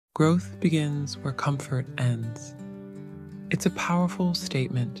Growth begins where comfort ends. It's a powerful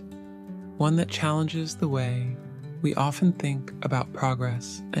statement, one that challenges the way we often think about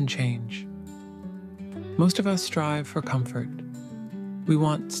progress and change. Most of us strive for comfort. We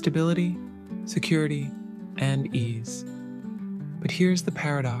want stability, security, and ease. But here's the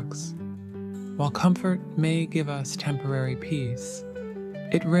paradox. While comfort may give us temporary peace,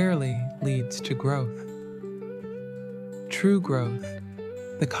 it rarely leads to growth. True growth,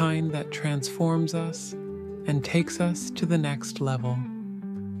 the kind that transforms us and takes us to the next level,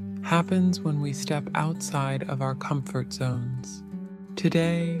 happens when we step outside of our comfort zones.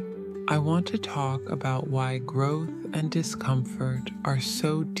 Today, I want to talk about why growth and discomfort are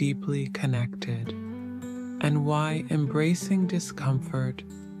so deeply connected, and why embracing discomfort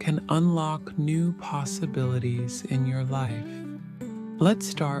can unlock new possibilities in your life. Let's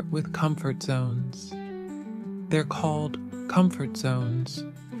start with comfort zones. They're called comfort zones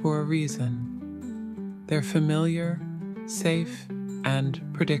for a reason. They're familiar, safe, and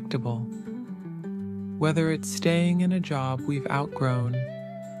predictable. Whether it's staying in a job we've outgrown,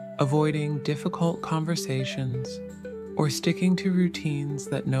 avoiding difficult conversations, or sticking to routines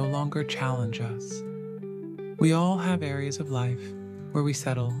that no longer challenge us, we all have areas of life where we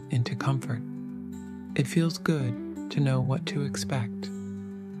settle into comfort. It feels good to know what to expect,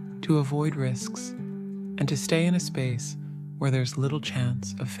 to avoid risks, and to stay in a space where there's little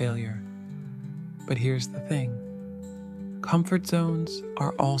chance of failure. But here's the thing. Comfort zones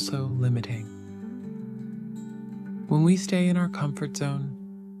are also limiting. When we stay in our comfort zone,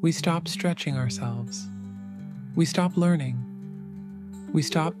 we stop stretching ourselves. We stop learning. We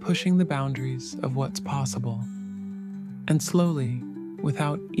stop pushing the boundaries of what's possible. And slowly,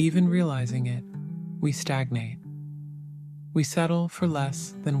 without even realizing it, we stagnate. We settle for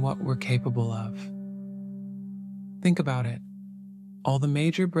less than what we're capable of. Think about it. All the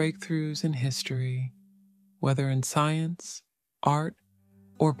major breakthroughs in history, whether in science, art,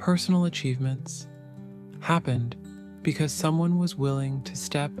 or personal achievements, happened because someone was willing to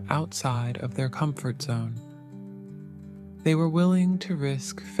step outside of their comfort zone. They were willing to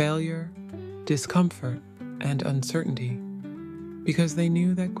risk failure, discomfort, and uncertainty because they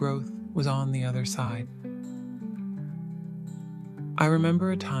knew that growth was on the other side. I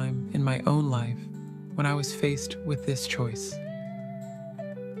remember a time in my own life when I was faced with this choice.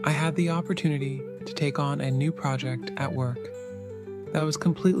 I had the opportunity to take on a new project at work that was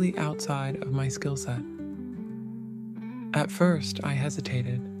completely outside of my skill set. At first, I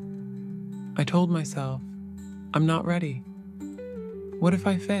hesitated. I told myself, I'm not ready. What if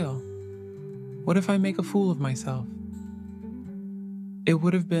I fail? What if I make a fool of myself? It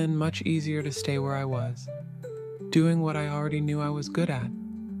would have been much easier to stay where I was, doing what I already knew I was good at.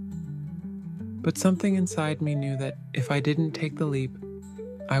 But something inside me knew that if I didn't take the leap,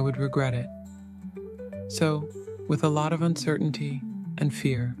 I would regret it. So, with a lot of uncertainty and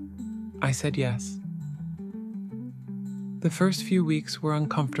fear, I said yes. The first few weeks were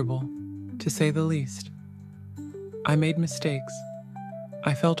uncomfortable, to say the least. I made mistakes.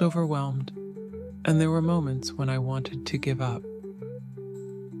 I felt overwhelmed, and there were moments when I wanted to give up.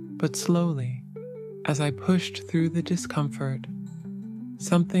 But slowly, as I pushed through the discomfort,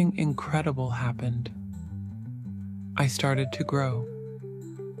 something incredible happened. I started to grow.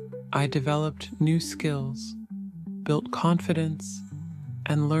 I developed new skills, built confidence,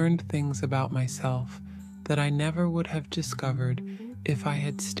 and learned things about myself that I never would have discovered if I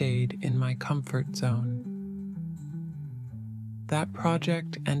had stayed in my comfort zone. That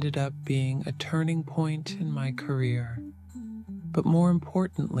project ended up being a turning point in my career, but more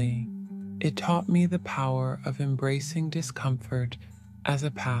importantly, it taught me the power of embracing discomfort as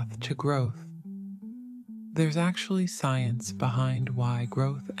a path to growth. There's actually science behind why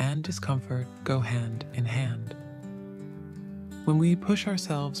growth and discomfort go hand in hand. When we push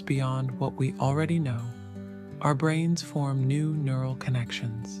ourselves beyond what we already know, our brains form new neural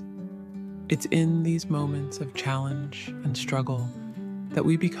connections. It's in these moments of challenge and struggle that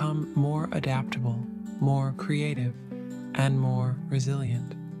we become more adaptable, more creative, and more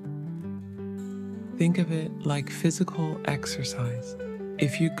resilient. Think of it like physical exercise.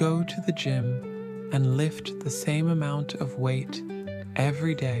 If you go to the gym and lift the same amount of weight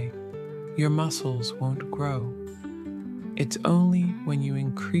every day, your muscles won't grow. It's only when you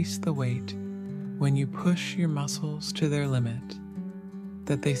increase the weight, when you push your muscles to their limit,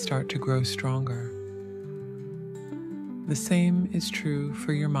 that they start to grow stronger. The same is true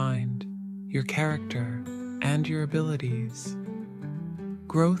for your mind, your character, and your abilities.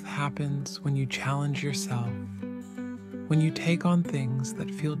 Growth happens when you challenge yourself, when you take on things that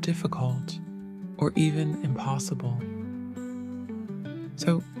feel difficult or even impossible.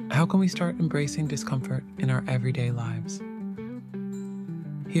 So, how can we start embracing discomfort in our everyday lives?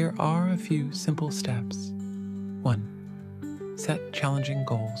 Here are a few simple steps. 1. Set challenging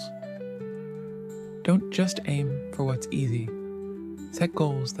goals. Don't just aim for what's easy. Set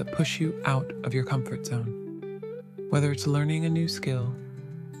goals that push you out of your comfort zone. Whether it's learning a new skill,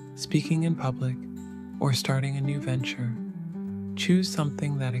 speaking in public, or starting a new venture, choose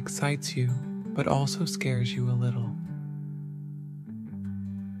something that excites you but also scares you a little.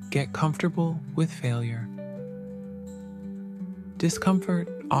 Get comfortable with failure. Discomfort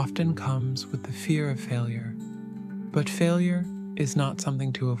often comes with the fear of failure, but failure is not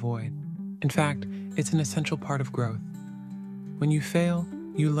something to avoid. In fact, it's an essential part of growth. When you fail,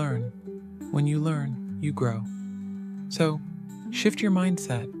 you learn. When you learn, you grow. So, shift your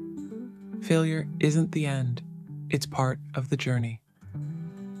mindset. Failure isn't the end, it's part of the journey.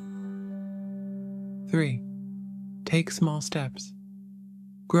 3. Take small steps.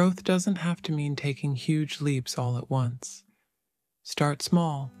 Growth doesn't have to mean taking huge leaps all at once. Start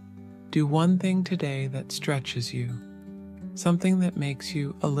small. Do one thing today that stretches you, something that makes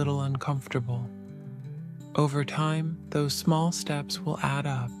you a little uncomfortable. Over time, those small steps will add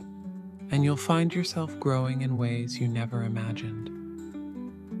up, and you'll find yourself growing in ways you never imagined.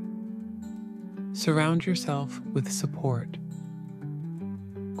 Surround yourself with support.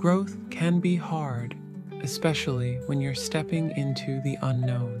 Growth can be hard, especially when you're stepping into the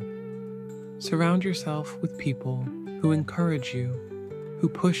unknown. Surround yourself with people who encourage you, who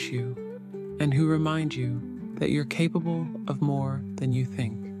push you, and who remind you that you're capable of more than you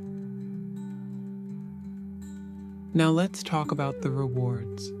think. Now let's talk about the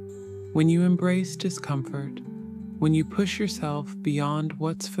rewards. When you embrace discomfort, when you push yourself beyond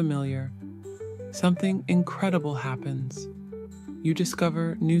what's familiar, something incredible happens. You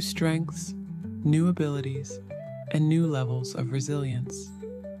discover new strengths, new abilities, and new levels of resilience.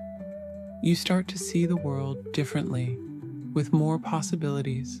 You start to see the world differently, with more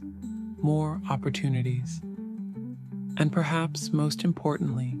possibilities, more opportunities. And perhaps most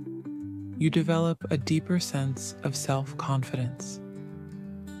importantly, you develop a deeper sense of self-confidence.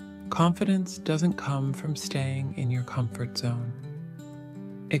 Confidence doesn't come from staying in your comfort zone.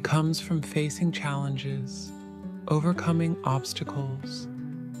 It comes from facing challenges, overcoming obstacles,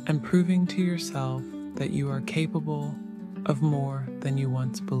 and proving to yourself that you are capable of more than you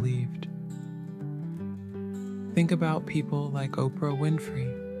once believed. Think about people like Oprah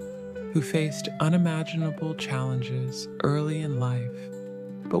Winfrey, who faced unimaginable challenges early in life,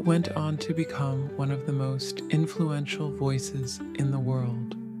 but went on to become one of the most influential voices in the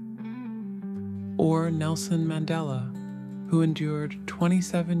world. Or Nelson Mandela, who endured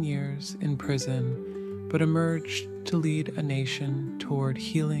 27 years in prison but emerged to lead a nation toward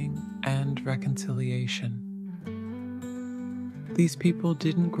healing and reconciliation. These people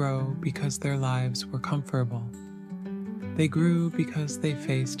didn't grow because their lives were comfortable. They grew because they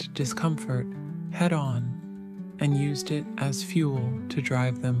faced discomfort head-on and used it as fuel to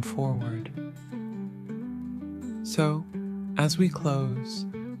drive them forward. So, as we close,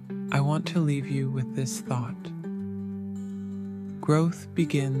 I want to leave you with this thought. Growth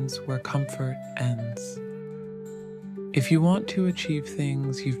begins where comfort ends. If you want to achieve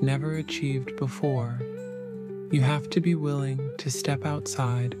things you've never achieved before, you have to be willing to step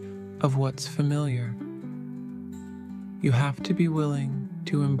outside of what's familiar. You have to be willing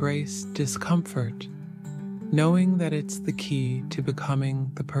to embrace discomfort, knowing that it's the key to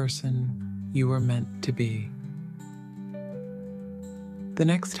becoming the person you were meant to be. The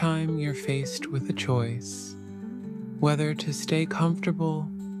next time you're faced with a choice, whether to stay comfortable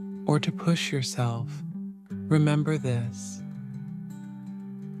or to push yourself, remember this.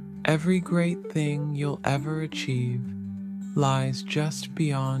 Every great thing you'll ever achieve lies just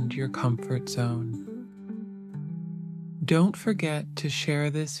beyond your comfort zone. Don't forget to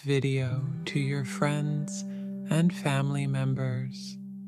share this video to your friends and family members